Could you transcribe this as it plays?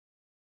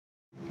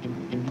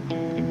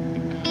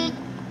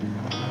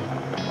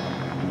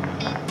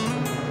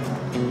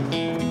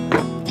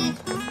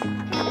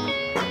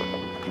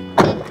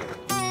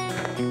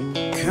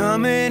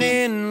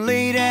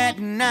at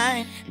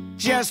night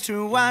just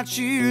to watch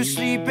you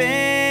sleeping,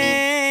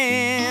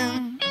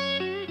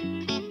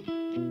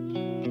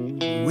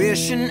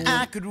 wishing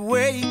I could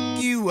wake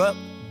you up.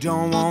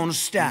 Don't wanna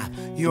stop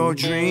your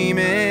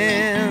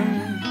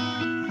dreaming.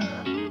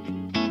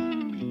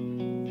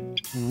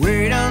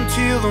 Wait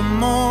until the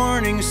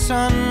morning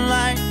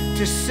sunlight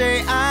to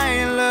say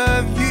I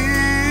love you.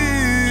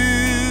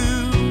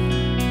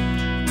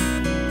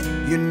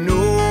 You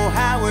know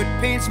how it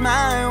paints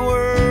my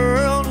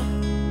world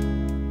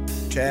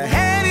to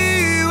have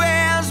you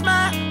as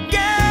my girl.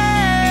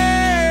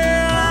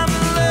 I'm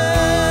the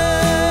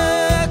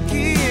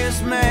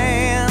luckiest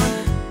man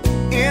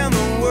in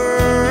the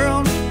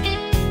world,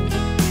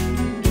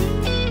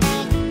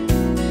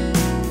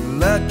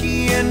 lucky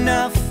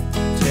enough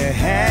to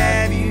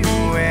have you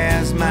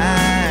as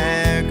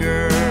my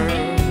girl.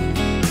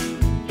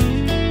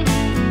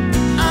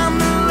 I'm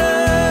the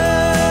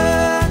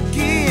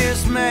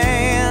luckiest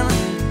man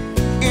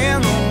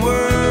in the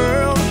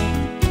world,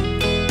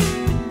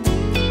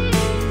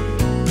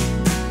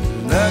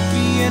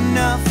 lucky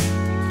enough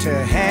to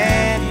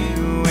have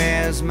you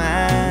as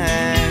my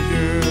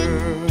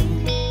girl.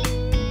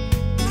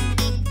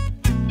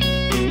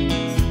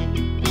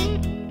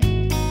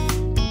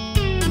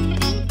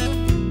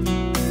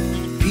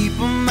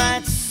 People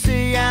might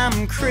say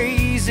I'm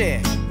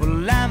crazy,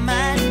 well I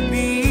might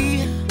be.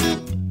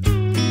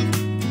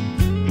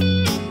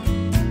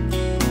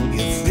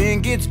 You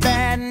think it's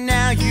bad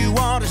now, you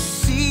ought to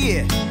see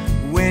it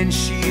when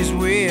she's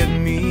with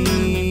me.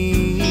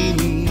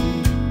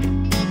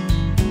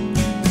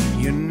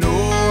 You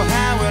know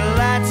how it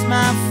lights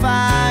my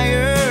fire.